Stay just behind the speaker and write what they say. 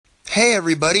Hey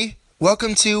everybody,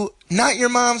 welcome to Not Your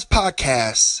Mom's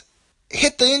Podcast.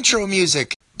 Hit the intro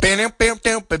music.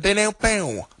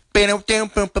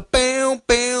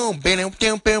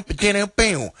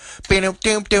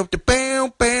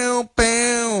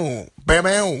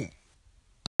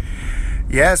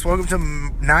 Yes, welcome to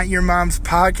Not Your Mom's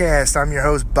Podcast. I'm your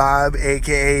host, Bob,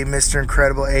 a.k.a. Mr.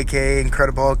 Incredible, a.k.a.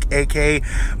 Incredible Hulk, a.k.a.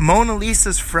 Mona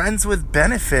Lisa's Friends with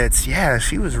Benefits. Yeah,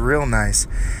 she was real nice.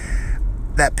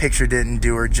 That picture didn't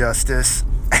do her justice.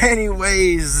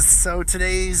 Anyways, so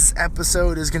today's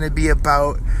episode is going to be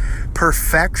about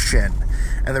perfection.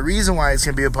 And the reason why it's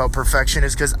going to be about perfection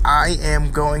is because I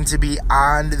am going to be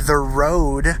on the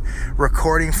road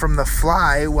recording from the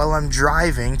fly while I'm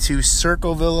driving to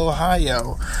Circleville,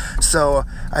 Ohio. So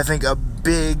I think a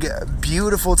big,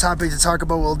 beautiful topic to talk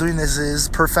about while doing this is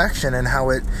perfection and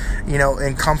how it,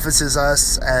 encompasses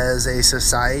us as a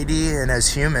society and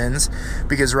as humans.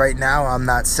 Because right now I'm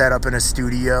not set up in a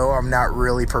studio. I'm not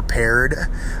really prepared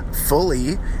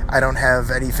fully. I don't have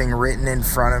anything written in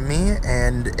front of me,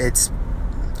 and it's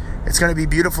going to be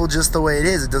beautiful just the way it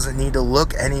is. It doesn't need to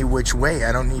look any which way.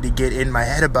 I don't need to get in my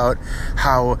head about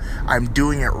how I'm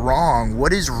doing it wrong.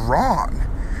 What is wrong?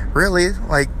 Really?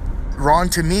 Wrong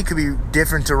to me could be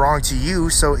different to wrong to you.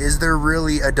 So is there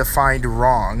really a defined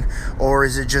wrong? Or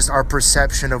is it just our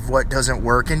perception of what doesn't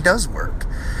work and does work?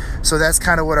 So that's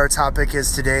kind of what our topic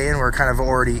is today, and we're kind of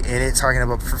already in it, talking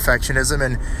about perfectionism.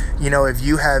 And, if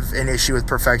you have an issue with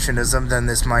perfectionism, then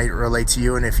this might relate to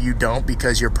you. And if you don't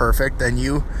because you're perfect, then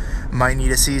you might need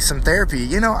to see some therapy.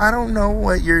 I don't know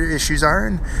what your issues are,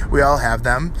 and we all have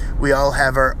them. We all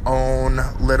have our own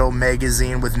little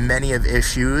magazine with many of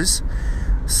issues.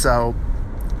 So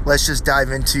let's just dive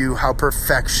into how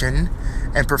perfection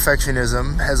and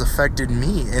perfectionism has affected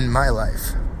me in my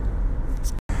life.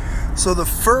 So the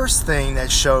first thing that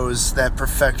shows that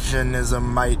perfectionism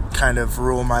might kind of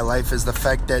rule my life is the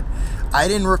fact that I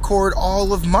didn't record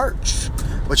all of March,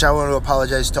 which I want to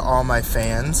apologize to all my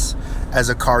fans as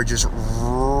a car just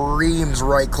reams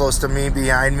right close to me,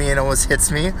 behind me, and almost hits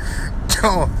me.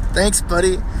 Oh, thanks,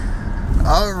 buddy.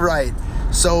 All right.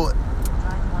 So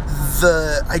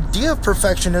the idea of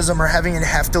perfectionism or having it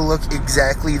have to look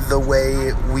exactly the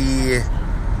way we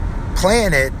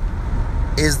plan it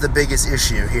is the biggest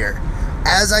issue here.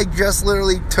 As I just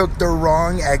literally took the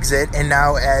wrong exit and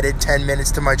now added 10 minutes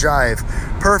to my drive.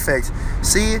 Perfect.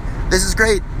 See, this is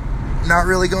great. Not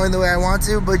really going the way I want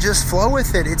to, but just flow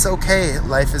with it. It's okay.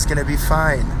 Life is going to be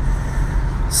fine.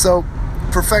 So,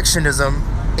 perfectionism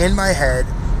in my head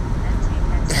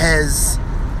has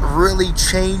really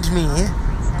chained me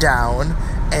down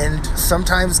and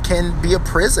sometimes can be a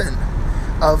prison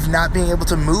of not being able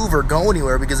to move or go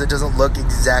anywhere because it doesn't look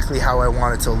exactly how I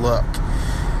want it to look.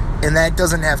 And that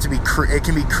doesn't have to be, it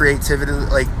can be creativity.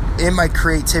 Like in my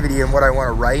creativity and what I want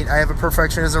to write, I have a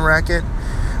perfectionism racket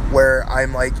where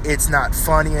I'm like, it's not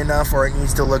funny enough or it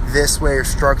needs to look this way or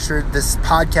structured. This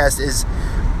podcast is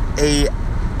a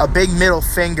big middle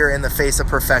finger in the face of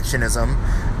perfectionism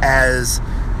as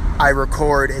I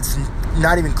record. It's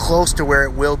not even close to where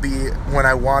it will be when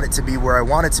I want it to be where I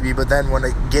want it to be. But then when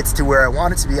it gets to where I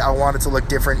want it to be, I want it to look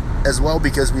different as well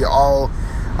because we all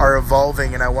are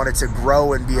evolving and I want it to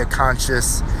grow and be a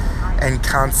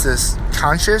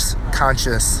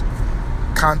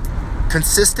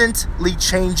consistently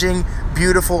changing,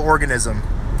 beautiful organism.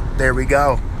 There we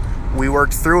go. We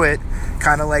worked through it,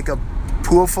 kind of like a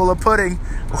pool full of pudding.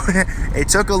 It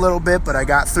took a little bit, but I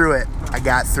got through it.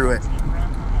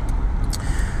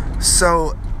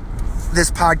 So,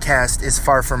 this podcast is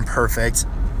far from perfect,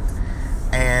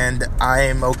 and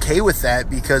I'm okay with that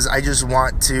because I just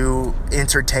want to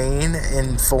entertain,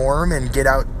 inform, and get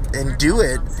out and do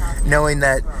it, knowing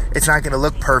that it's not going to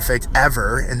look perfect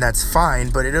ever, and that's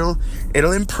fine, but it'll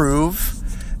improve.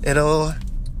 It'll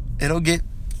get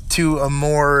to a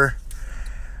more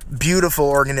beautiful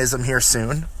organism here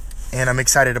soon. And I'm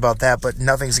excited about that, but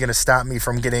nothing's going to stop me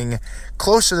from getting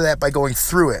closer to that by going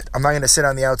through it. I'm not going to sit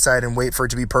on the outside and wait for it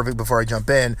to be perfect before I jump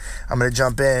in. I'm going to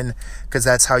jump in because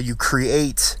that's how you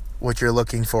create what you're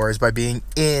looking for, is by being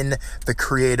in the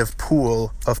creative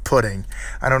pool of pudding.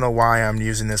 I don't know why I'm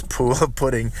using this pool of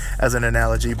pudding as an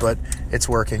analogy, but it's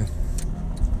working.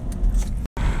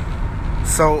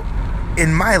 So,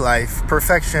 in my life,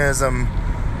 perfectionism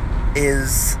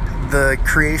is the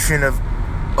creation of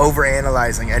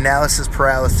overanalyzing, analysis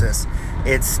paralysis.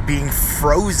 It's being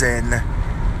frozen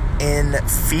in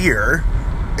fear.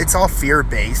 It's all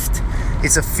fear-based.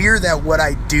 It's a fear that what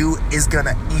I do is going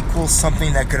to equal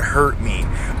something that could hurt me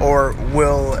or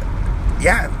will,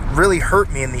 really hurt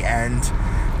me in the end,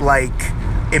 like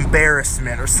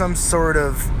embarrassment or some sort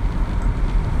of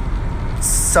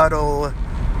subtle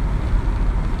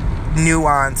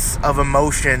nuance of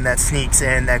emotion that sneaks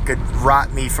in that could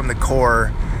rot me from the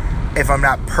core. If I'm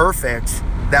not perfect,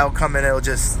 that'll come in, it'll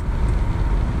just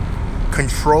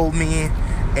control me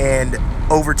and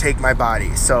overtake my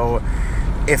body. So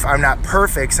if I'm not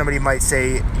perfect, somebody might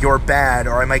say you're bad,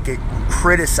 or I might get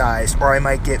criticized, or I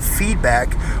might get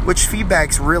feedback, which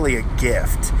feedback's really a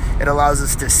gift. It allows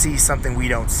us to see something we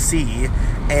don't see,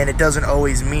 and it doesn't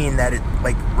always mean that it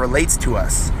relates to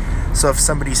us. So if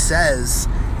somebody says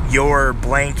your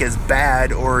blank is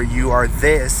bad or you are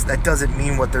this, that doesn't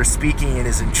mean what they're speaking in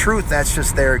isn't truth. That's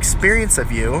just their experience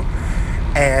of you.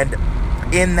 And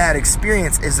in that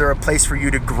experience, is there a place for you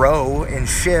to grow and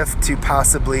shift to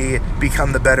possibly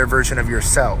become the better version of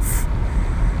yourself?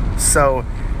 So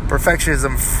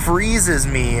perfectionism freezes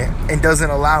me and doesn't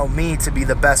allow me to be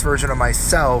the best version of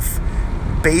myself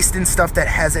based in stuff that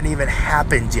hasn't even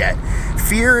happened yet.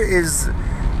 Fear is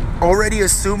already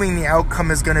assuming the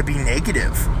outcome is going to be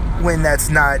negative when that's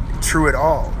not true at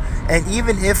all. And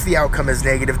even if the outcome is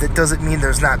negative, that doesn't mean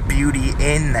there's not beauty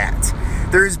in that.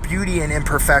 There's beauty in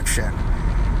imperfection.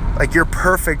 Like, you're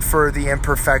perfect for the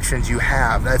imperfections you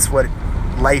have. That's what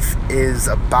life is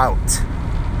about.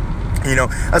 You know,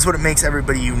 that's what it makes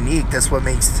everybody unique. That's what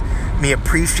makes me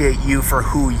appreciate you for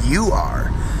who you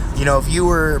are. You know, if you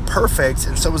were perfect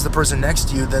and so was the person next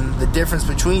to you, then the difference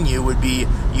between you would be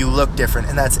you look different,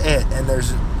 and that's it. And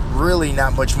there's really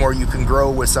not much more you can grow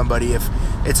with somebody if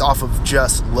it's off of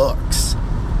just looks.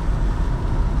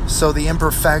 So the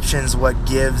imperfection's what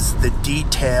gives the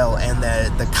detail and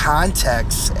the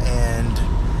context and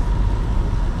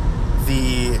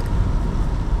the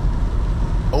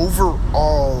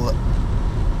overall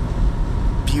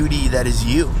beauty that is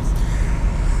you.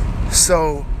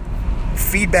 So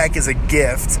feedback is a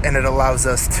gift, and it allows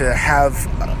us to have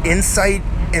insight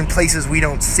in places we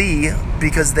don't see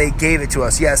because they gave it to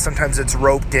us. Yes, sometimes it's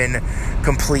roped in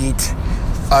complete,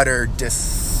 utter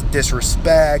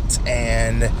disrespect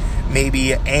and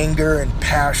maybe anger and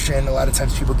passion. A lot of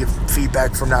times people give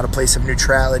feedback from not a place of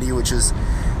neutrality, which is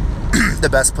the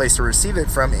best place to receive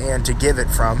it from and to give it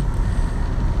from.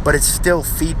 But it's still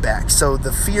feedback. So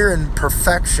the fear and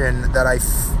perfection that I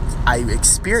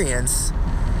experience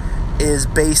is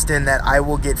based in that I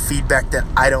will get feedback that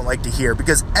I don't like to hear,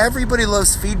 because everybody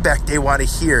loves feedback they want to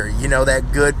hear. You know,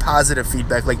 that good positive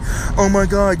feedback, like, oh my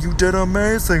God, you did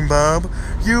amazing, Bob.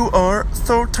 You are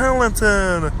so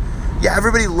talented. Yeah,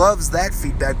 everybody loves that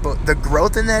feedback, but the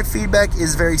growth in that feedback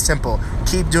is very simple.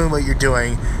 Keep doing what you're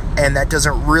doing, and that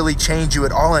doesn't really change you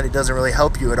at all, and it doesn't really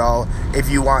help you at all if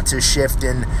you want to shift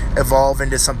and evolve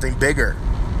into something bigger.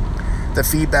 The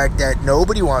feedback that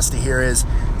nobody wants to hear is,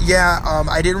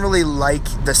 I didn't really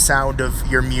like the sound of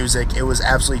your music. It was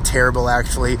absolutely terrible,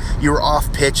 actually. You were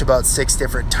off pitch about 6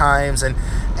 different times, and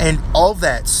all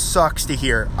that sucks to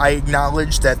hear. I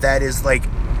acknowledge that is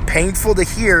painful to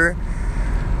hear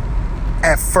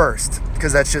at first,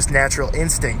 because that's just natural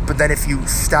instinct. But then if you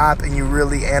stop and you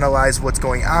really analyze what's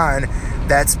going on,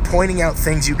 that's pointing out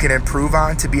things you can improve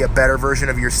on to be a better version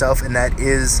of yourself, and that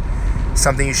is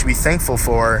something you should be thankful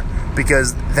for,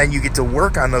 because then you get to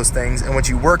work on those things, and once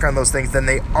you work on those things, then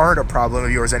they aren't a problem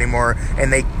of yours anymore,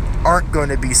 and they aren't going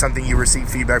to be something you receive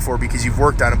feedback for because you've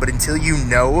worked on it. But until you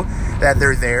know that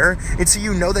they're there, until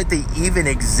you know that they even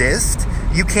exist,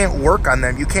 you can't work on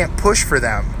them, you can't push for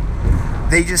them.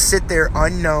 They just sit there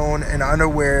unknown and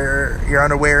unaware. You're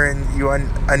unaware, and you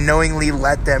unknowingly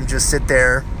let them just sit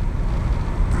there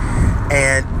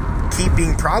and keep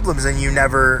being problems, and you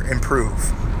never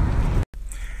improve.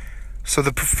 So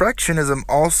the perfectionism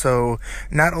also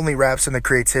not only wraps in the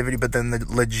creativity, but then the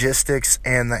logistics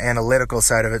and the analytical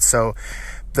side of it. So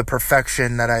the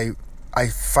perfection that I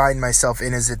find myself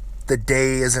in is the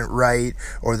day isn't right,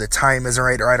 or the time isn't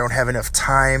right, or I don't have enough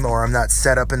time, or I'm not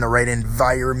set up in the right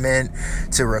environment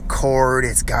to record.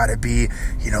 It's got to be,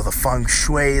 the feng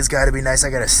shui has got to be nice. I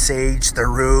got to sage the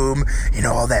room,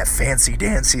 all that fancy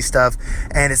dancy stuff.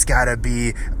 And it's got to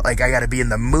be I got to be in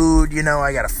the mood,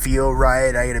 I got to feel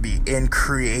right. I got to be in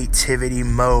creativity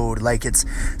mode. Like it's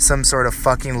some sort of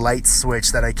fucking light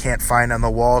switch that I can't find on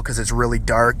the wall because it's really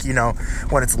dark,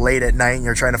 when it's late at night and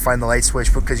you're trying to find the light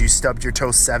switch because you stubbed your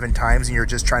toe 7 times and you're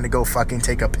just trying to go fucking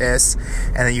take a piss,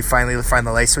 and then you finally find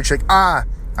the light switch, all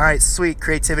right, sweet,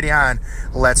 creativity on,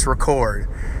 let's record.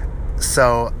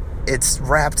 So it's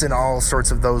wrapped in all sorts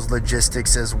of those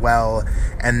logistics as well,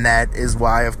 and that is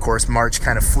why, of course, March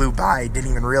kind of flew by,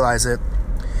 didn't even realize it.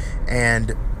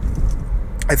 And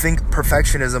I think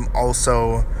perfectionism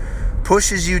also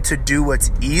pushes you to do what's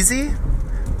easy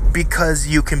because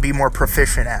you can be more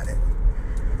proficient at it,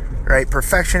 right?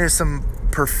 Perfectionism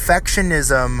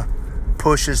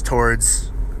pushes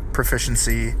towards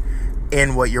proficiency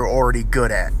in what you're already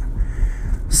good at.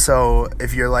 So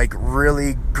if you're like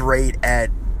really great at,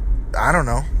 I don't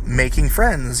know, making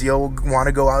friends, you'll want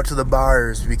to go out to the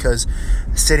bars, because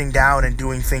sitting down and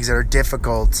doing things that are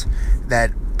difficult,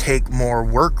 that take more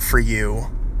work for you,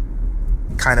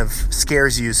 kind of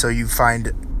scares you. So you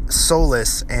find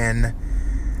solace,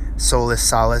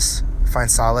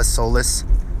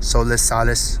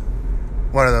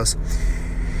 one of those.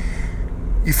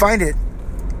 You find it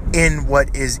in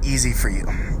what is easy for you.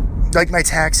 Like my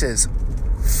taxes.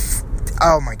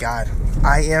 Oh my God.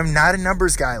 I am not a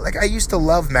numbers guy. Like, I used to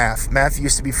love math. Math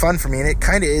used to be fun for me, and it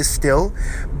kind of is still.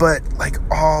 But like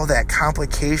all that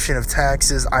complication of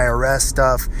taxes, IRS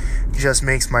stuff, just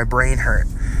makes my brain hurt.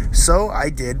 So I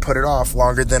did put it off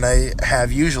longer than I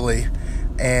have usually.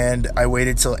 And I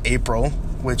waited till April,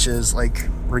 which is like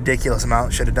ridiculous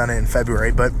amount. Should have done it in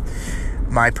February. But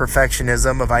my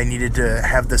perfectionism of I needed to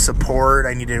have the support,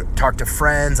 I needed to talk to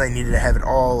friends, I needed to have it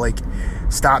all like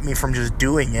stop me from just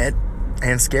doing it,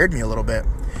 and scared me a little bit.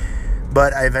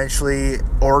 But I eventually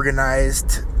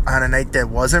organized on a night that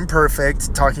wasn't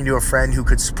perfect, talking to a friend who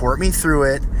could support me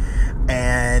through it,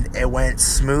 and it went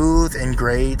smooth and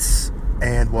great.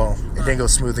 And well, it didn't go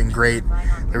smooth and great.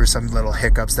 There were some little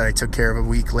hiccups that I took care of a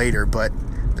week later, but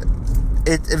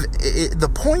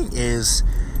the point is,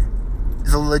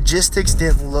 the logistics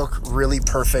didn't look really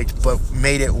perfect, but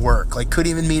made it work. Like, couldn't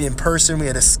even meet in person. We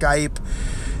had a Skype.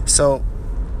 So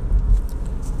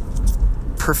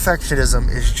perfectionism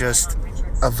is just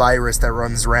a virus that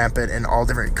runs rampant in all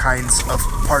different kinds of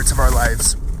parts of our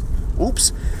lives.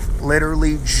 Oops.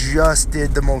 Literally just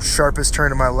did the most sharpest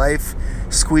turn of my life.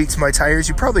 Squeaked my tires.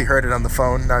 You probably heard it on the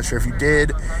phone. Not sure if you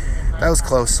did. That was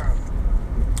close.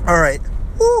 All right.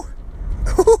 Woo.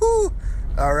 Woo.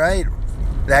 All right.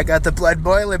 That got the blood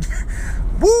boiling.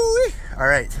 Woo. All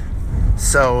right.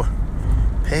 So,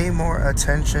 pay more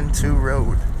attention to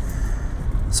road.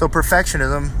 So,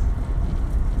 perfectionism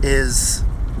is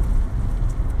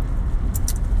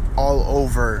all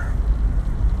over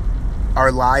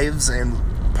our lives and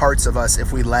parts of us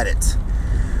if we let it.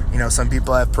 You know, some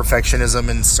people have perfectionism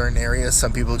in certain areas.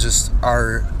 Some people just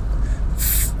are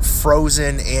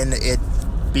frozen in it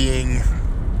being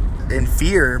in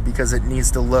fear because it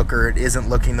needs to look, or it isn't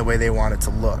looking the way they want it to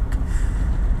look.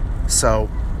 So,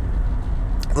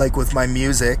 like with my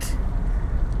music,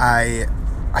 I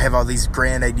have all these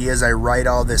grand ideas. I write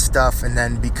all this stuff, and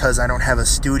then because I don't have a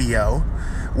studio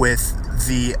with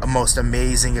the most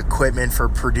amazing equipment for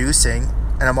producing,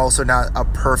 and I'm also not a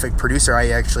perfect producer.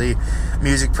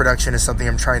 Music production is something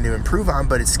I'm trying to improve on,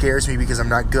 but it scares me because I'm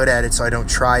not good at it, so I don't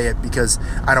try it because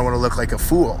I don't want to look like a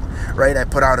fool, right? I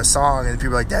put out a song, and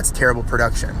people are like, that's terrible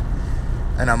production.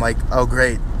 And I'm like, oh,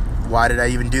 great. Why did I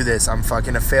even do this? I'm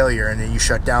fucking a failure. And then you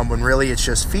shut down, when really it's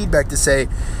just feedback to say,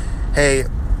 hey,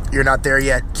 you're not there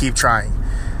yet, keep trying.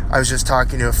 I was just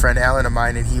talking to a friend, Alan, of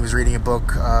mine, and he was reading a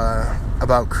book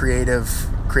about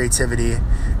creativity,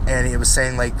 and it was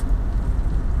saying, like,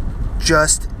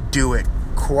 just do it.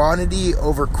 Quantity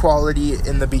over quality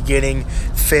in the beginning.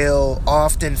 Fail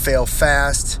often, fail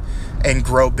fast, and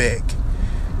grow big.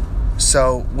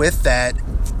 So with that,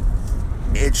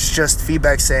 it's just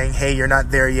feedback saying, hey, you're not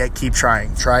there yet, keep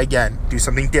trying. Try again. Do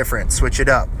something different. Switch it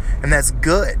up. And that's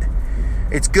good.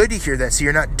 It's good to hear that, so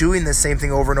you're not doing the same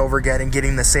thing over and over again and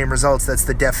getting the same results. That's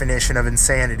the definition of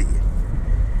insanity.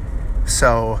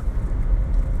 So,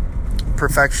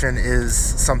 perfection is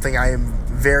something I am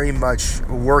very much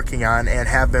working on and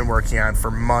have been working on for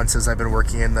months as I've been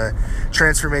working in the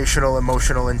transformational,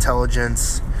 emotional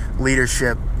intelligence,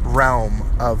 leadership realm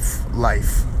of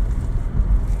life.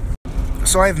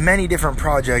 So I have many different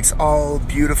projects, all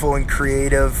beautiful and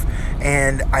creative,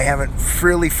 and I haven't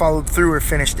really followed through or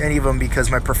finished any of them because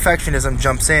my perfectionism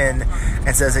jumps in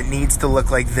and says it needs to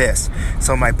look like this.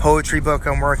 So my poetry book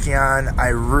I'm working on, I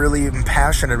really am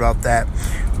passionate about that,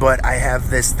 but I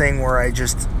have this thing where I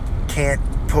just can't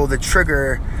pull the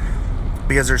trigger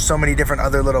because there's so many different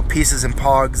other little pieces and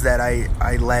pogs that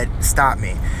I let stop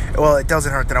me. Well, it doesn't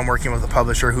hurt that I'm working with a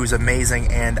publisher who's amazing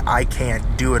and I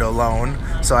can't do it alone.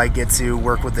 So I get to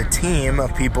work with a team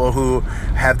of people who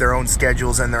have their own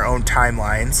schedules and their own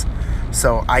timelines.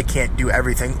 So I can't do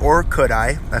everything, or could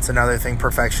I? That's another thing,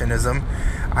 perfectionism.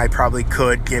 I probably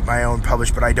could get my own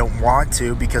published, but I don't want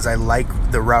to because I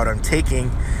like the route I'm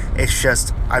taking. It's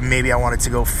just, maybe I want it to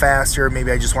go faster. Maybe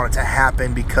I just want it to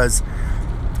happen because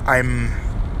I'm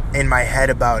in my head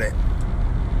about it.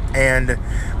 And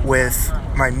with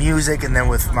my music, and then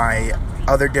with my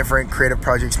other different creative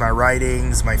projects, my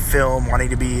writings, my film, wanting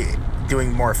to be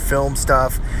doing more film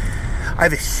stuff, I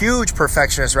have a huge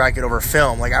perfectionist racket over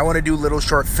film. Like, I want to do little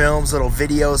short films, little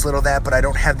videos, little that, but I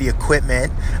don't have the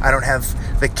equipment. I don't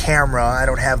have the camera. I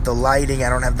don't have the lighting. I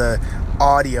don't have the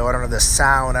audio. I don't have the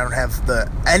sound. I don't have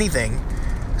the anything.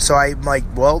 So I'm like,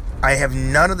 well, I have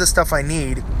none of the stuff I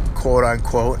need, quote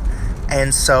unquote,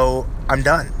 and so I'm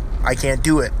done. I can't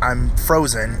do it. I'm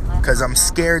frozen because I'm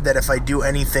scared that if I do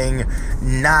anything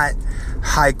not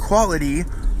high quality,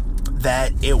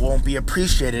 that it won't be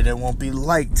appreciated, it won't be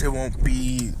liked, it will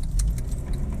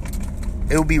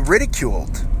be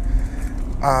ridiculed.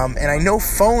 And I know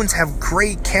phones have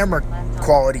great camera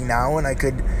quality now, and I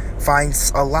could find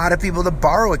a lot of people to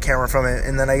borrow a camera from it,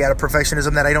 and then I got a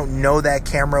perfectionism that I don't know that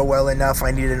camera well enough.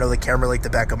 I need to know the camera like the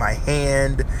back of my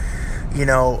hand,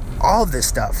 all of this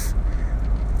stuff.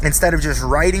 Instead of just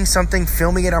writing something,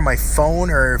 filming it on my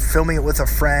phone, or filming it with a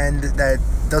friend that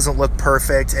doesn't look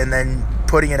perfect, and then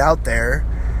putting it out there,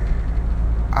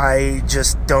 I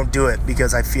just don't do it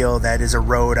because I feel that is a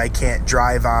road I can't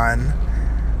drive on,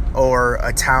 or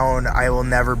a town I will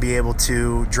never be able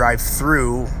to drive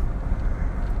through,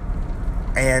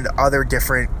 and other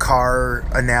different car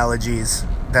analogies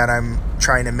that I'm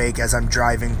trying to make as I'm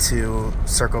driving to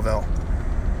Circleville.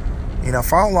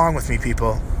 Follow along with me,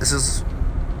 people. This is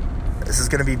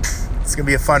gonna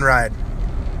be a fun ride.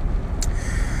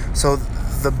 So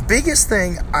the biggest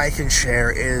thing I can share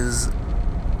is,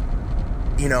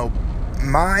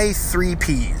 my 3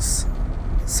 Ps.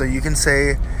 So you can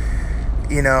say,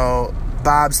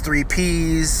 Bob's 3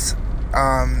 Ps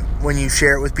when you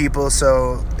share it with people,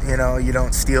 so you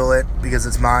don't steal it because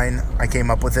it's mine. I came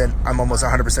up with it. I'm almost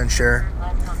 100% sure.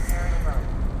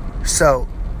 So,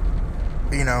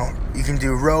 you can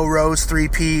do Rose 3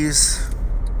 Ps.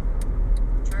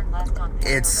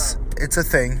 It's a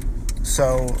thing,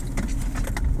 so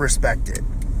respect it.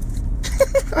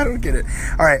 I don't get it.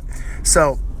 All right,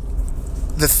 so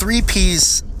the 3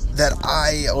 Ps that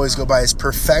I always go by is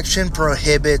perfection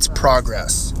prohibits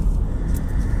progress.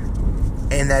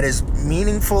 And that is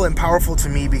meaningful and powerful to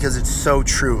me because it's so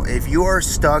true. If you are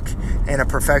stuck in a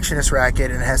perfectionist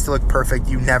racket and it has to look perfect,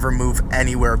 you never move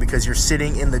anywhere because you're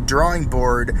sitting in the drawing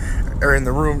board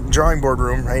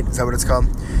room, right? Is that what it's called?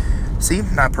 See?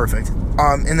 Not perfect.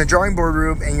 In the drawing board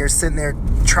room, and you're sitting there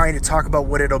trying to talk about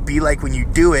what it'll be like when you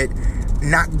do it,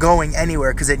 not going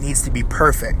anywhere because it needs to be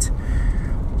perfect.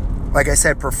 Like I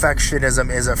said, perfectionism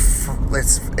is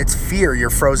it's fear. You're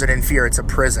frozen in fear. It's a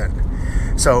prison.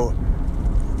 So,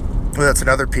 that's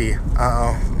another P.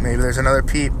 Maybe there's another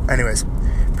P. Anyways,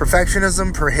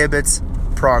 perfectionism prohibits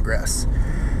progress.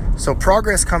 So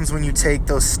progress comes when you take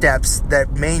those steps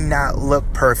that may not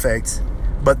look perfect,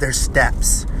 but they're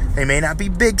steps. They may not be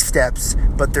big steps,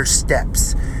 but they're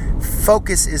steps.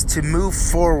 Focus is to move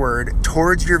forward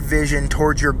towards your vision,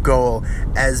 towards your goal,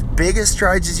 as big as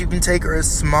strides as you can take or as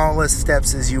small as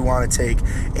steps as you want to take.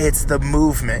 It's the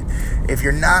movement. If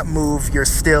you're not moved, you're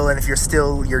still, and if you're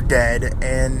still, you're dead,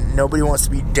 and nobody wants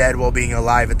to be dead while being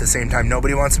alive at the same time.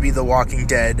 Nobody wants to be the Walking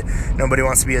Dead. Nobody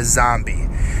wants to be a zombie.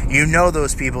 You know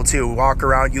those people too. Walk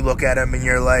around, you look at them, and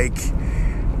you're like,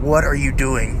 what are you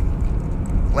doing?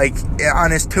 Like,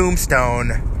 on his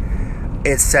tombstone,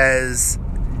 it says,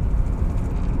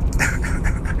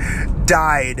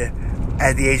 died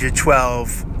at the age of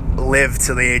 12, lived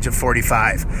till the age of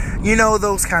 45.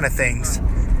 Those kind of things.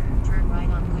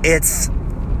 It's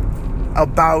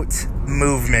about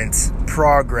movement,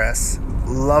 progress,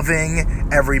 loving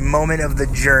every moment of the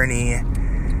journey,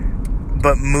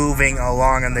 but moving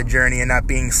along on the journey and not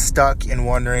being stuck and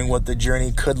wondering what the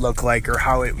journey could look like or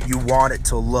how you want it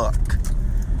to look.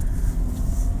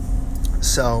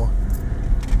 So,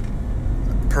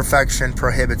 perfection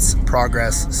prohibits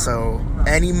progress. So,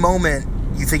 any moment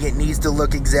you think it needs to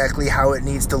look exactly how it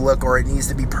needs to look, or it needs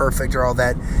to be perfect or all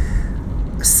that,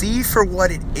 see for what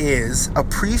it is,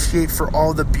 appreciate for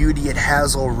all the beauty it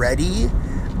has already,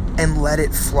 and let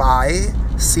it fly,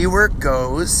 see where it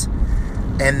goes,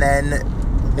 and then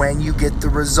when you get the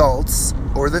results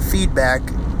or the feedback,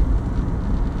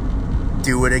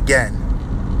 do it again.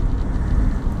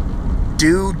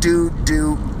 Do,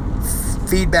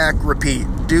 feedback, repeat.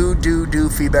 Do,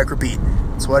 feedback, repeat.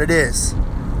 That's what it is.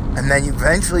 And then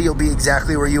eventually you'll be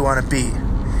exactly where you want to be.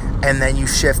 And then you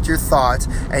shift your thoughts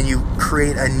and you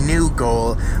create a new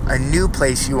goal, a new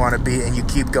place you want to be, and you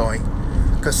keep going.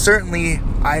 Because certainly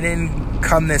I didn't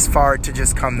come this far to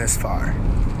just come this far.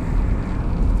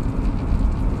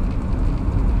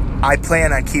 I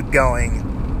plan on keep going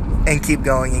and keep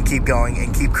going and keep going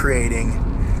and keep creating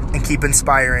and keep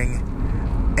inspiring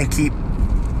and keep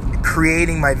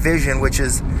creating my vision, which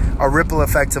is a ripple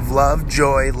effect of love,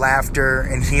 joy, laughter,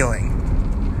 and healing.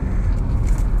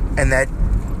 And that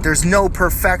there's no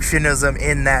perfectionism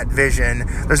in that vision.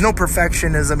 There's no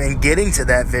perfectionism in getting to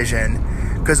that vision,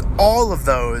 because all of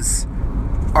those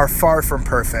are far from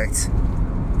perfect,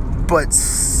 but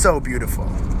so beautiful.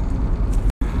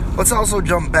 Let's also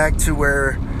jump back to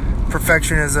where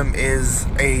perfectionism is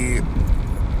a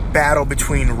battle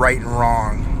between right and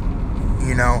wrong.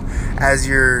 You know, as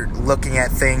you're looking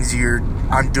at things,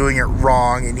 I'm doing it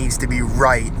wrong, it needs to be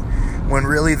right, when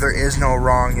really there is no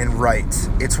wrong and right.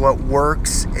 It's what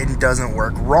works and doesn't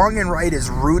work. Wrong and right is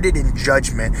rooted in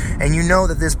judgment, and you know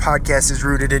that this podcast is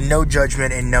rooted in no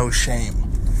judgment and no shame.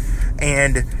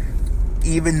 And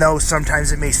even though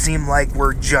sometimes it may seem like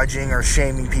we're judging or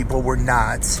shaming people, we're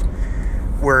not.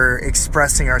 We're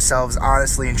expressing ourselves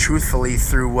honestly and truthfully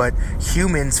through what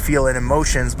humans feel in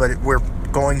emotions, but we're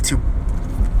going to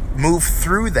move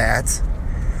through that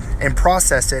and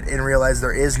process it and realize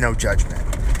there is no judgment.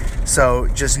 So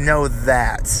just know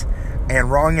that.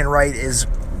 And wrong and right is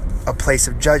a place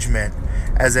of judgment,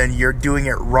 as in you're doing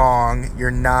it wrong,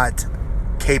 you're not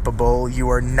capable, you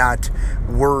are not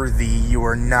worthy, you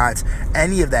are not,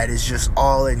 any of that is just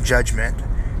all in judgment,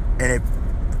 and it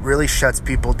really shuts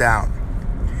people down.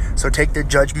 So take the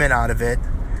judgment out of it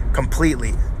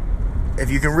completely. If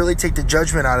you can really take the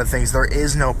judgment out of things, there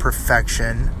is no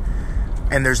perfection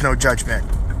and there's no judgment,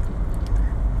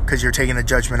 because you're taking the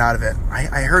judgment out of it.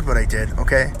 I heard what I did,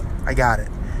 okay? I got it.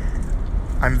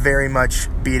 I'm very much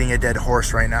beating a dead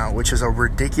horse right now, which is a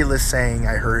ridiculous saying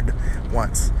I heard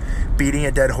once. Beating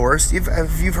a dead horse.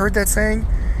 Have you heard that saying?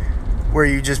 Where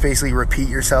you just basically repeat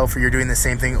yourself, or you're doing the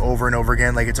same thing over and over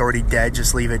again, like it's already dead,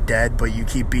 just leave it dead, but you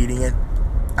keep beating it.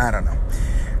 I don't know.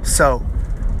 So,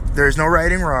 there's no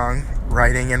righting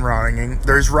and wronging.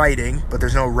 There's righting, but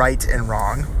there's no right and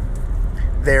wrong.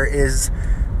 There is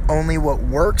only what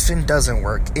works and doesn't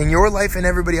work. In your life and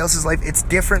everybody else's life, it's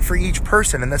different for each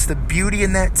person, and that's the beauty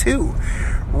in that too.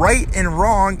 Right and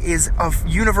wrong is a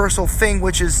universal thing,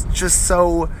 which is just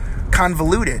so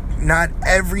convoluted. Not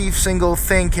every single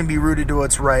thing can be rooted to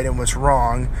what's right and what's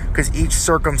wrong, because each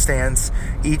circumstance,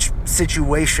 each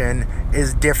situation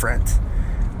is different.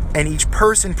 And each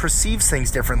person perceives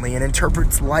things differently and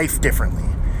interprets life differently.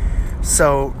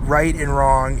 So right and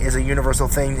wrong is a universal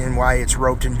thing, and why it's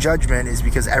roped in judgment is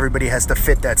because everybody has to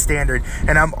fit that standard.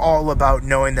 And I'm all about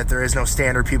knowing that there is no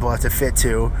standard people have to fit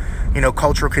to. You know,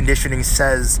 cultural conditioning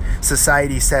says,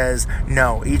 society says,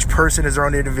 no, each person is their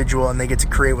own individual and they get to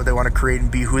create what they want to create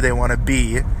and be who they want to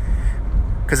be.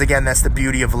 Because again, that's the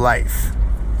beauty of life.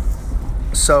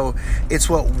 So it's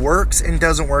what works and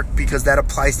doesn't work, because that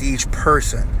applies to each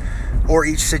person or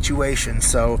each situation.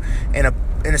 So in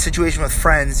a situation with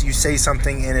friends, you say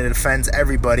something and it offends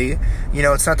everybody. You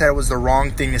know, it's not that it was the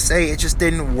wrong thing to say, it just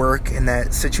didn't work in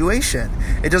that situation.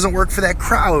 It doesn't work for that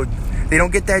crowd. They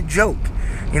don't get that joke.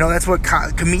 You know, that's what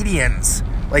comedians,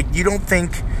 like, you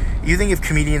think if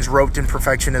comedians roped in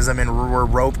perfectionism and were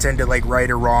roped into like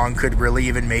right or wrong could really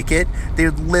even make it, they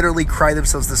would literally cry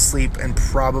themselves to sleep and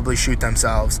probably shoot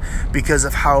themselves, because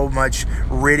of how much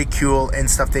ridicule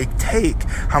and stuff they take,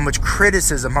 how much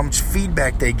criticism, how much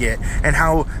feedback they get, and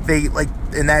how they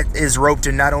and that is roped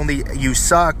in not only you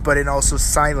suck, but in also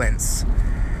silence.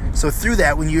 So through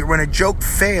that, when a joke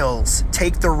fails,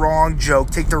 take the wrong joke,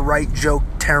 take the right joke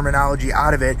terminology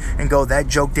out of it, and go, that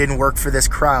joke didn't work for this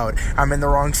crowd. I'm in the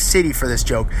wrong city for this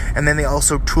joke. And then they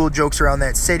also tool jokes around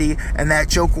that city, and that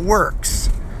joke works.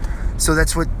 So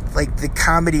that's what, like, the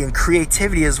comedy and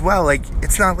creativity as well. Like,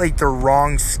 it's not like the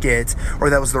wrong skit, or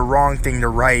that was the wrong thing to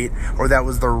write, or that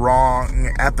was the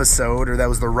wrong episode, or that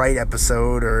was the right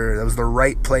episode, or that was the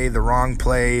right play, the wrong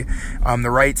play, the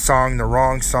right song, the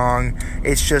wrong song.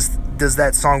 It's just, does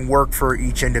that song work for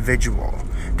each individual?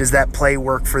 Does that play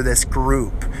work for this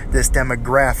group, this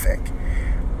demographic?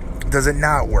 Does it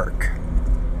not work?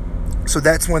 So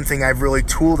that's one thing I've really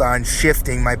tooled on,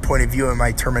 shifting my point of view and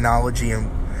my terminology and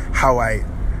how I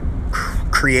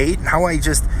create and how I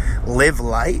just live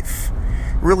life.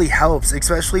 Really helps,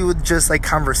 especially with just like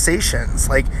conversations.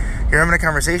 Like, you're having a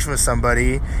conversation with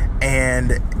somebody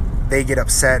and they get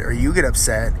upset or you get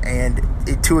upset, and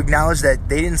to acknowledge that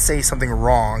they didn't say something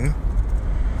wrong,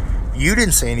 you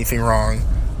didn't say anything wrong,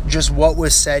 just what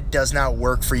was said does not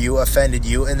work for you, offended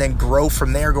you, and then grow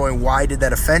from there, going, why did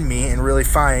that offend me, and really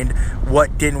find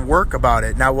what didn't work about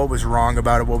it. Not what was wrong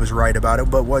about it, what was right about it,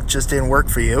 but what just didn't work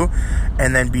for you,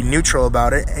 and then be neutral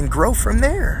about it and grow from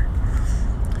there.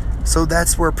 So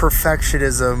that's where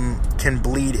perfectionism can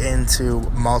bleed into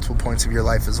multiple points of your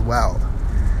life as well.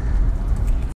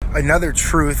 Another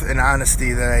truth and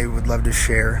honesty that I would love to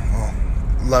share,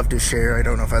 I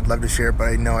don't know if I'd love to share it, but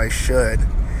I know I should,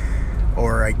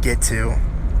 or I get to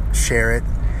share it,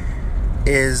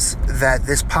 is that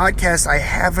this podcast I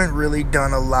haven't really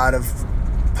done a lot of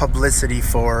publicity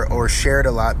for or shared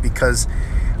a lot because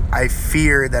I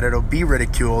fear that it'll be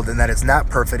ridiculed and that it's not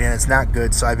perfect and it's not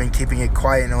good. So I've been keeping it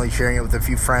quiet and only sharing it with a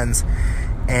few friends.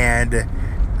 And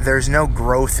there's no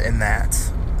growth in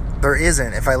that. There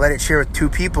isn't. If I let it share with 2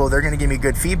 people, they're going to give me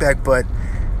good feedback, but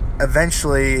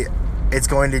eventually it's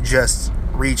going to just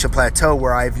reach a plateau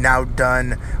where I've now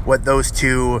done what those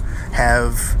 2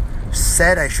 have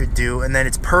said I should do, and then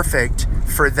it's perfect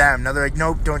for them. Now they're like,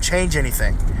 nope, don't change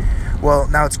anything. Well,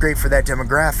 now it's great for that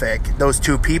demographic, those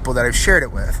 2 people that I've shared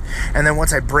it with. And then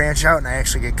once I branch out and I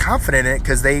actually get confident in it,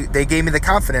 because they gave me the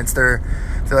confidence, they're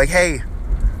like, hey,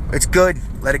 it's good,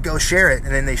 let it go, share it.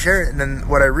 And then they share it, and then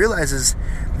what I realize is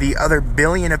the other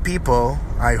billion of people,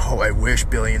 I wish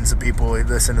billions of people would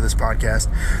listen to this podcast,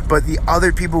 but the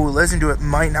other people who listen to it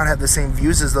might not have the same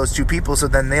views as those 2 people, so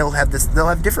then they'll have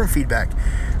different feedback.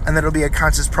 And then it'll be a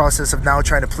conscious process of now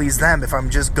trying to please them if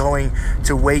I'm just going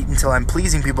to wait until I'm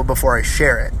pleasing people before I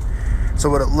share it.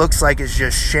 So what it looks like is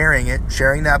just sharing it,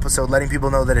 sharing the episode, letting people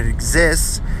know that it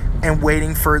exists, and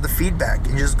waiting for the feedback,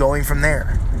 and just going from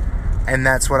there. And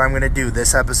that's what I'm going to do.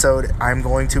 This episode, I'm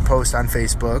going to post on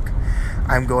Facebook.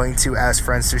 I'm going to ask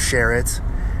friends to share it,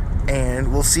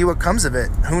 and we'll see what comes of it.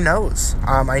 Who knows?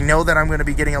 I know that I'm going to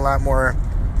be getting a lot more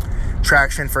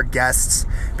traction for guests,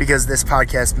 because this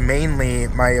podcast, mainly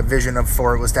my vision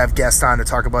for it was to have guests on to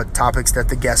talk about topics that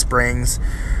the guest brings,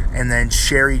 and then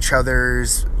share each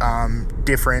other's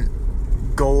different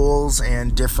goals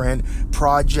and different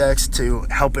projects to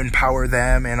help empower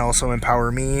them and also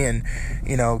empower me, and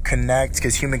connect,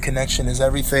 because human connection is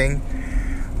everything.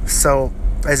 So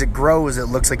as it grows, it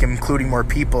looks like including more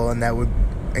people, and that would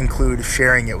include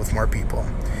sharing it with more people.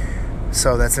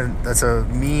 So that's a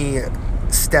me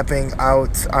stepping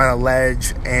out on a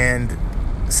ledge and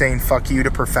saying fuck you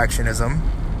to perfectionism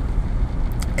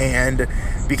and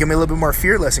becoming a little bit more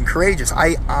fearless and courageous.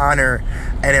 I honor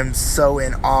and am so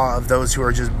in awe of those who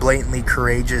are just blatantly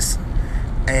courageous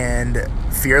and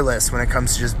fearless when it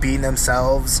comes to just being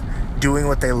themselves, doing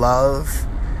what they love,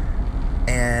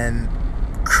 and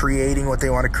creating what they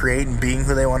want to create and being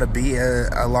who they want to be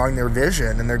along their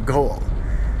vision and their goal.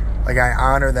 Like, I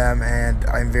honor them, and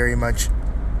I'm very much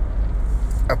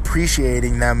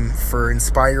appreciating them for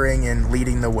inspiring and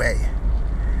leading the way.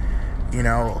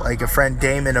 Like a friend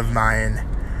Damon of mine,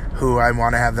 who I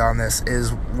want to have on this,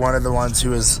 is one of the ones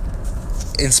who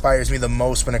inspires me the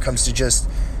most when it comes to just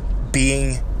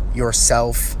being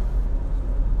yourself,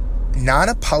 not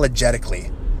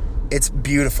apologetically. It's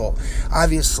beautiful.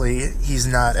 Obviously, he's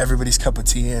not everybody's cup of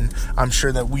tea, and I'm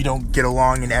sure that we don't get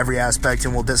along in every aspect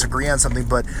and we'll disagree on something,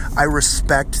 but I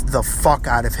respect the fuck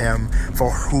out of him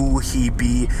for who he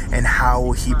be and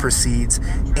how he proceeds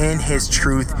in his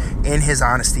truth, in his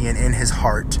honesty, and in his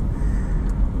heart.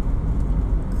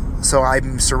 So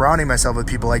I'm surrounding myself with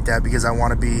people like that because I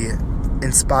want to be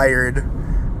inspired,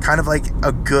 kind of like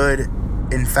a good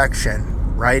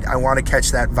infection, right? I want to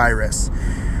catch that virus.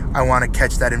 I want to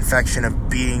catch that infection of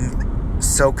being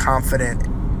so confident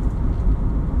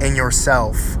in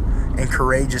yourself and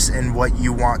courageous in what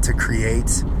you want to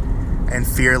create and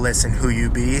fearless in who you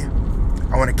be.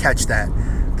 I want to catch that.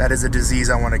 That is a disease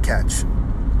I want to catch.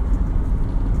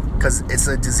 Because it's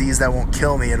a disease that won't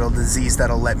kill me. It's a disease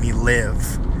that'll let me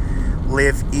live.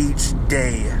 Live each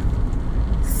day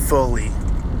fully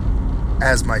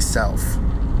as myself.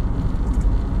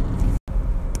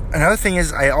 Another thing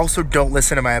is, I also don't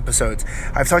listen to my episodes.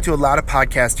 I've talked to a lot of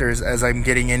podcasters as I'm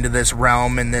getting into this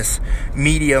realm and this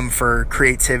medium for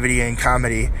creativity and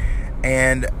comedy.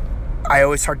 And I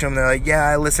always talk to them, they're like, yeah,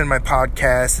 I listen to my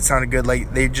podcast, it sounded good.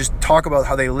 Like, they just talk about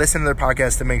how they listen to their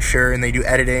podcast to make sure, and they do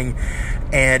editing.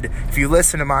 And if you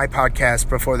listen to my podcast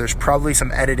before, there's probably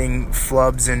some editing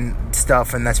flubs and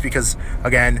stuff, and that's because,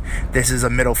 again, this is a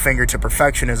middle finger to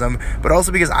perfectionism, but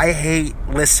also because I hate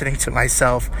listening to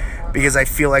myself, because I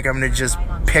feel like I'm going to just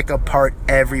pick apart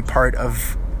every part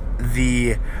of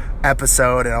the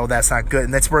episode and that's not good.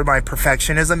 And that's where my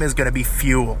perfectionism is going to be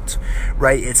fueled,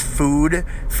 right? It's food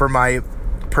for my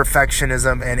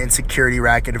perfectionism and insecurity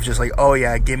racket of just like, oh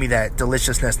yeah, give me that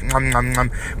deliciousness.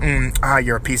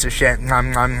 You're a piece of shit.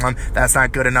 That's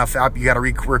not good enough. You got to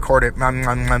record it.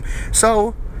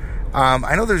 So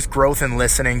I know there's growth in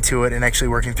listening to it and actually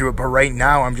working through it, but right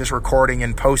now I'm just recording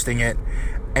and posting it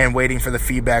and waiting for the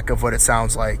feedback of what it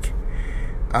sounds like.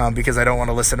 Because I don't want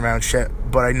to listen to my own shit.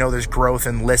 But I know there's growth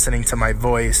in listening to my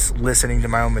voice, listening to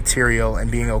my own material, and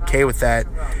being okay with that.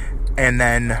 And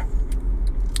then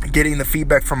getting the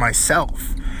feedback from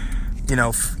myself.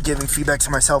 giving feedback to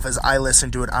myself as I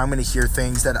listen to it. I'm going to hear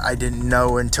things that I didn't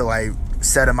know until I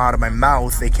said them out of my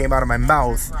mouth. They came out of my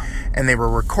mouth and they were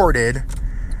recorded.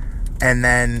 And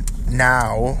then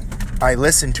now I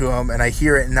listen to them and I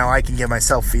hear it, and now I can give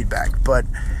myself feedback. But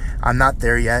I'm not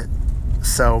there yet.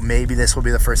 So maybe this will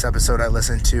be the first episode I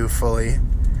listen to fully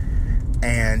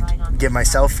and give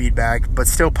myself feedback, but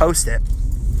still post it.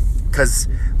 Because,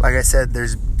 like I said,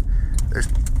 there's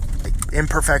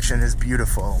imperfection is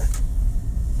beautiful.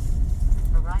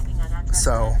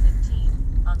 So,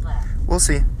 we'll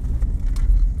see.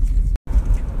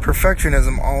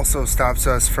 Perfectionism also stops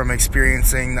us from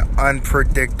experiencing the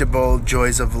unpredictable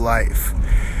joys of life.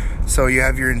 So you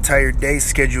have your entire day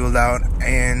scheduled out,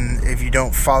 and if you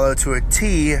don't follow to a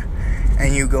T,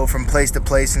 and you go from place to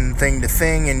place and thing to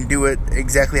thing and do it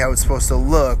exactly how it's supposed to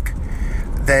look,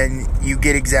 then you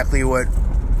get exactly what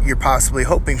you're possibly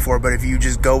hoping for. But if you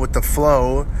just go with the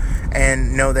flow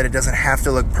and know that it doesn't have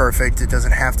to look perfect, it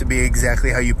doesn't have to be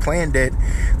exactly how you planned it,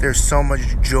 there's so much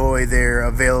joy there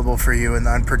available for you in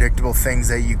the unpredictable things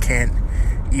that you can't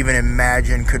even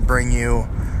imagine could bring you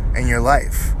in your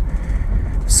life.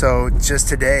 So just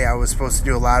today I was supposed to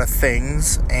do a lot of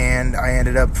things, and I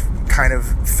ended up kind of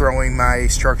throwing my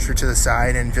structure to the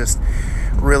side and just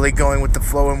really going with the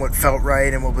flow and what felt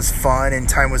right and what was fun, and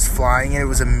time was flying and it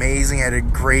was amazing. I had a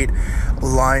great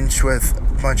lunch with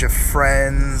a bunch of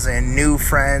friends and new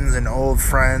friends and old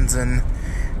friends and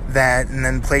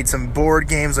then played some board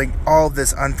games, like all of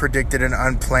this unpredicted and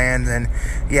unplanned. And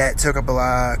yeah, it took up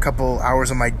a couple hours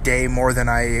of my day more than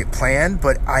I planned,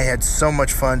 but I had so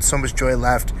much fun, so much joy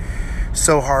left.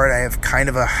 So hard. I have kind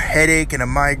of a headache and a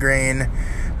migraine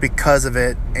because of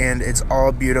it, and it's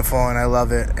all beautiful and I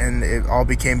love it. And it all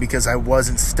became because I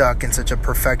wasn't stuck in such a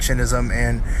perfectionism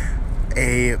and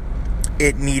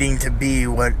it needing to be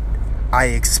what I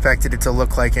expected it to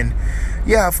look like. And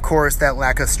yeah, of course, that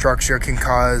lack of structure can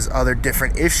cause other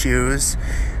different issues.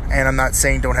 And I'm not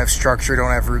saying don't have structure,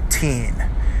 don't have routine.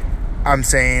 I'm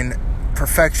saying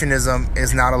perfectionism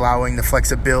is not allowing the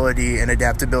flexibility and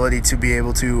adaptability to be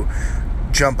able to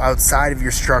jump outside of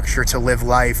your structure to live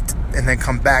life and then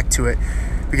come back to it,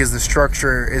 because the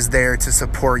structure is there to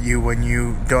support you when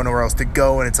you don't know where else to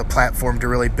go, and it's a platform to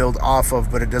really build off of,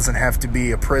 but it doesn't have to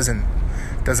be a prison.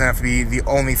 It doesn't have to be the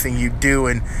only thing you do,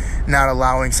 and not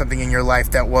allowing something in your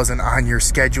life that wasn't on your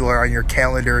schedule or on your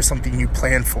calendar or something you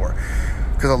planned for,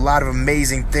 because a lot of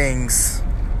amazing things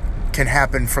can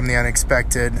happen from the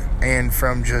unexpected and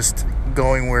from just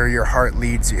going where your heart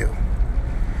leads you.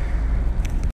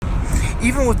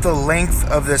 Even with the length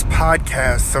of this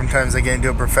podcast, sometimes I get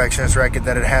into a perfectionist racket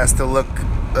that it has to look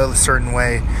a certain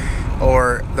way,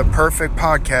 or the perfect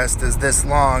podcast is this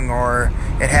long, or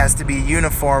it has to be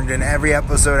uniformed and every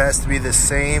episode has to be the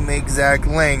same exact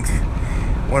length,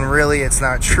 when really it's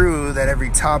not true. That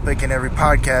every topic and every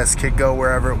podcast could go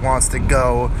wherever it wants to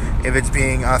go if it's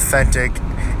being authentic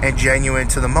and genuine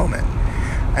to the moment.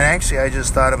 And actually, I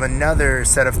just thought of another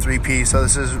set of 3Ps. So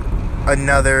this is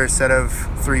another set of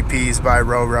 3Ps by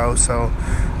Roro, so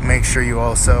make sure you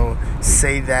also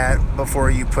say that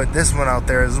before you put this one out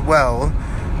there as well,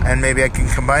 and maybe I can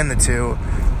combine the two,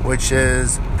 which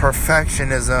is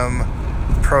perfectionism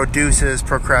produces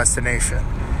procrastination.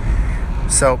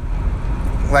 So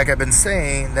like I've been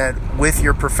saying, that with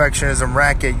your perfectionism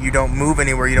racket, you don't move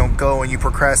anywhere, you don't go, and you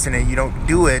procrastinate. You don't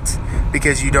do it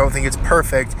because you don't think it's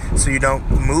perfect, so you don't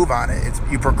move on it.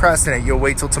 You procrastinate. You'll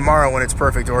wait till tomorrow when it's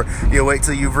perfect, or you'll wait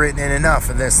till you've written in enough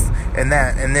of this and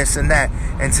that and this and that,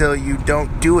 until you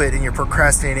don't do it, and you're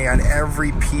procrastinating on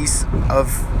every piece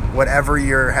of whatever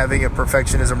you're having a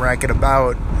perfectionism racket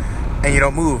about, and you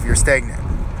don't move. You're stagnant.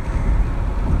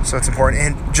 So it's important.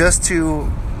 And just to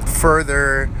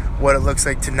further what it looks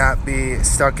like to not be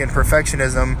stuck in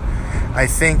perfectionism, I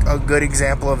think a good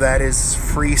example of that is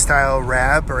freestyle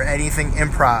rap or anything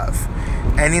improv.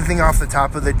 Anything off the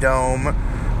top of the dome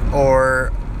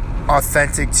or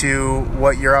authentic to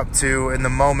what you're up to in the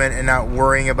moment and not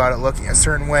worrying about it looking a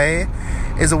certain way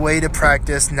is a way to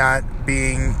practice not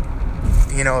being,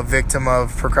 a victim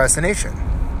of procrastination.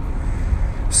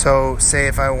 So say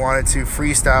if I wanted to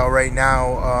freestyle right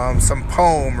now some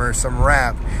poem or some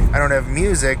rap, I don't have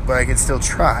music, but I can still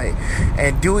try.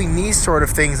 And doing these sort of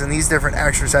things and these different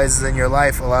exercises in your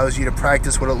life allows you to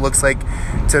practice what it looks like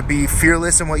to be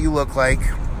fearless in what you look like,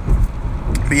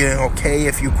 being okay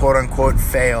if you quote unquote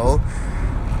fail,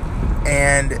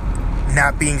 and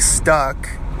not being stuck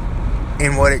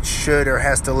in what it should or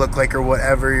has to look like or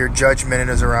whatever your judgment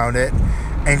is around it,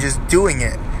 and just doing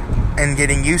it and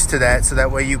getting used to that, so that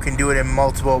way you can do it in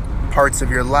multiple parts of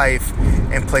your life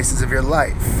and places of your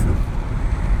life.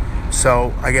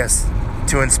 So I guess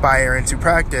to inspire and to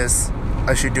practice,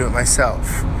 I should do it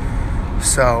myself.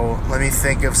 So let me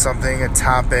think of something, a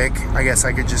topic. I guess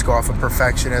I could just go off of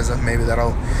perfectionism. Maybe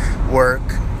that'll work.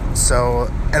 So,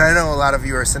 and I know a lot of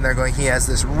you are sitting there going, he has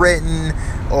this written,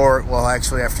 or, well,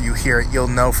 actually, after you hear it, you'll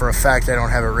know for a fact I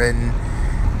don't have it written.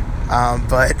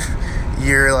 But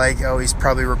you're like, oh, he's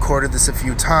probably recorded this a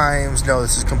few times. No,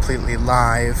 this is completely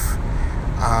live.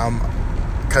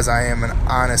 Because I am an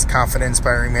honest, confident,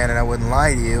 inspiring man, and I wouldn't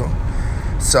lie to you.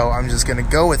 So I'm just going to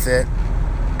go with it,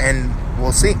 and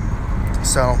we'll see.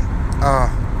 So,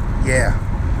 yeah.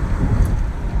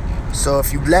 So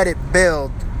if you let it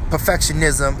build,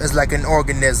 perfectionism is like an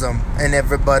organism, and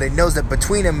everybody knows that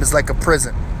between them is like a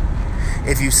prison.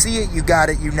 If you see it, you got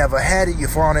it. You never had it, you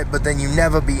flaunt it, but then you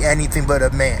never be anything but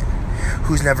a man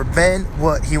who's never been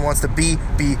what he wants to be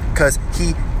because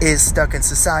he is stuck in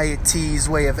society's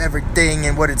way of everything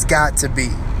and what it's got to be.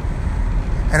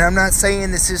 And I'm not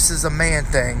saying this is a man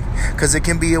thing, because it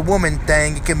can be a woman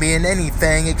thing, it can be an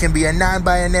anything, it can be a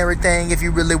non-binary thing if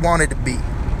you really want it to be.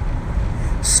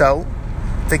 So,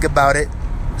 think about it,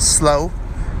 slow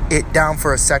it down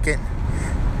for a second,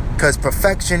 because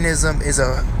perfectionism is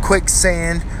a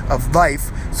quicksand of life,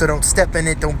 so don't step in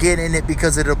it, don't get in it,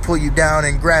 because it'll pull you down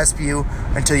and grasp you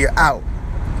until you're out.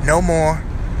 No more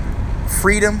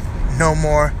freedom, no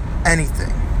more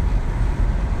anything.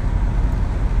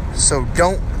 So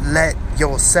don't let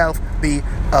yourself be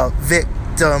a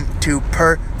victim to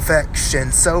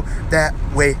perfection, so that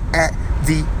way at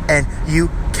the end you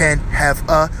can have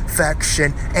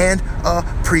affection and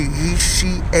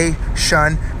appreciation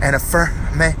and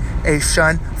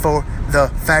affirmation for the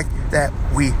fact that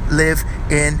we live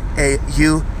in a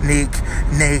unique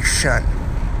nation.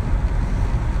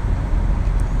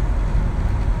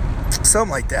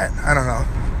 Something like that. I don't know.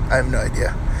 I have no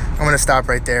idea. I'm going to stop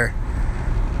right there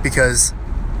because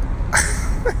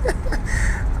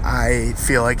I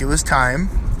feel like it was time,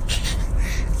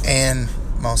 and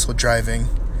I'm also driving,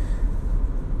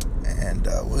 and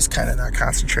was kind of not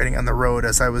concentrating on the road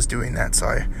as I was doing that, so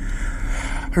I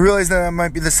realized that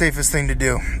might be the safest thing to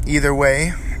do. Either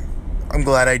way, I'm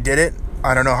glad I did it.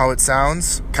 I don't know how it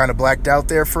sounds, kind of blacked out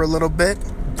there for a little bit,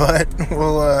 but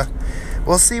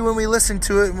we'll see when we listen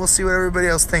to it, and we'll see what everybody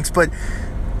else thinks. But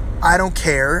I don't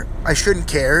care. I shouldn't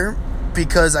care,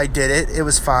 because I did it. It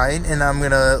was fine, and I'm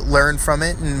going to learn from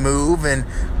it and move and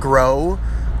grow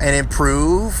and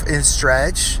improve and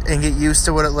stretch and get used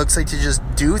to what it looks like to just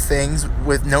do things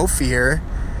with no fear,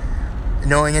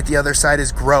 knowing that the other side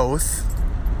is growth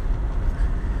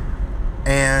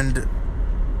and,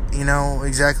 you know,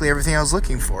 exactly everything I was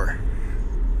looking for.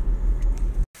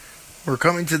 We're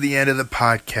coming to the end of the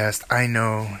podcast. I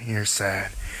know you're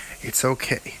sad. It's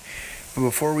okay. But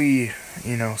before we,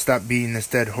 stop beating this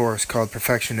dead horse called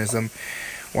perfectionism,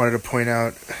 wanted to point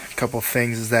out a couple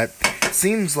things. Is that it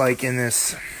seems like in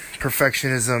this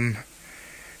perfectionism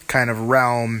kind of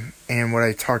realm, and what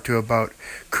I talked to about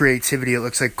creativity, it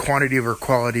looks like quantity over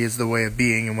quality is the way of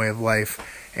being and way of life.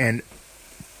 And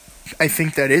I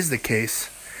think that is the case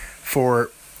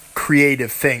for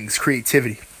creative things,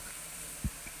 creativity.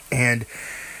 And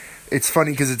it's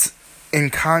funny because it's in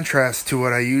contrast to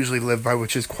what I usually live by,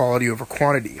 which is quality over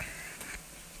quantity.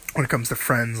 When it comes to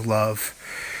friends, love,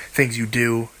 things you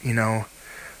do,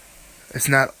 it's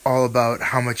not all about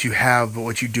how much you have, but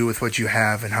what you do with what you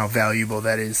have and how valuable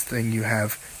that is thing you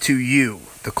have to you,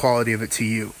 the quality of it to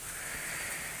you.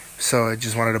 So I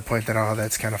just wanted to point that out, how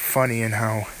that's kind of funny and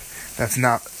how that's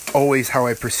not always how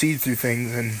I proceed through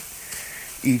things. In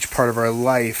each part of our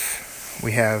life,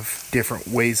 we have different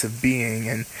ways of being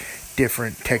and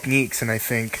different techniques, and I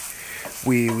think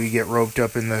we get roped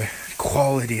up in the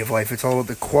quality of life. It's all about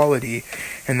the quality,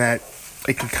 and that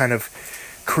it can kind of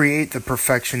create the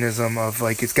perfectionism of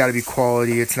like, it's got to be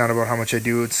quality. It's not about how much I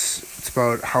do, it's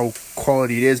about how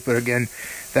quality it is. But again,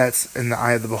 that's in the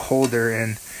eye of the beholder,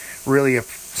 and really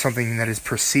something that is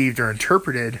perceived or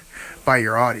interpreted by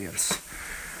your audience.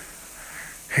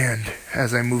 And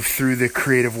as I move through the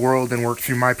creative world and work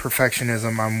through my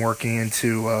perfectionism, I'm working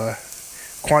into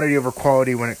quantity over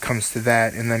quality when it comes to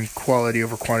that, and then quality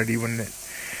over quantity when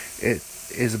it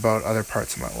is about other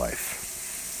parts of my life.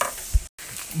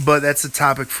 But that's a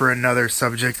topic for another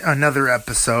subject, another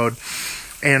episode.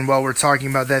 And while we're talking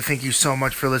about that, thank you so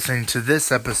much for listening to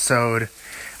this episode.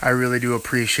 I really do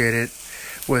appreciate it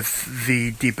with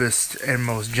the deepest and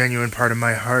most genuine part of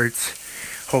my heart.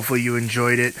 Hopefully you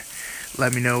enjoyed it.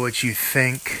 Let me know what you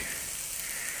think.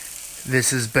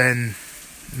 This has been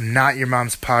Not Your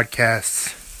Mom's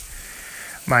Podcast.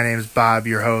 My name is Bob,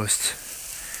 your host,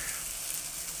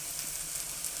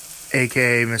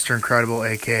 aka Mr. Incredible,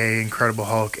 aka Incredible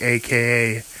Hulk,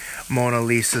 aka Mona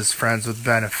Lisa's Friends with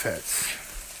Benefits.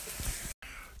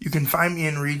 You can find me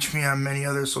and reach me on many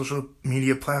other social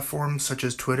media platforms such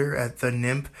as Twitter at the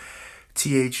NYMP,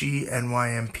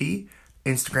 TheNYMP,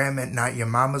 Instagram at Not Your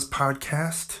Mama's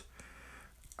Podcast,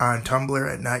 on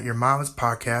Tumblr at Not Your Mama's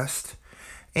Podcast,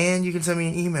 and you can send me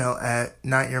an email at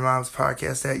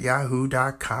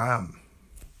notyourmomspodcast@yahoo.com.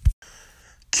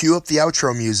 Cue up the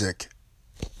outro music.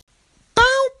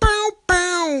 Bow, bow,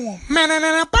 bow.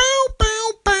 Ma-na-na-na, bow,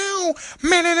 bow, bow.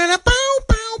 Ma-na-na-na, bow,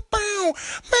 bow, bow.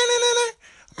 Ma-na-na-na,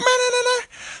 ma-na-na-na,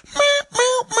 meow,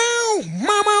 meow, meow.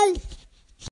 Mama.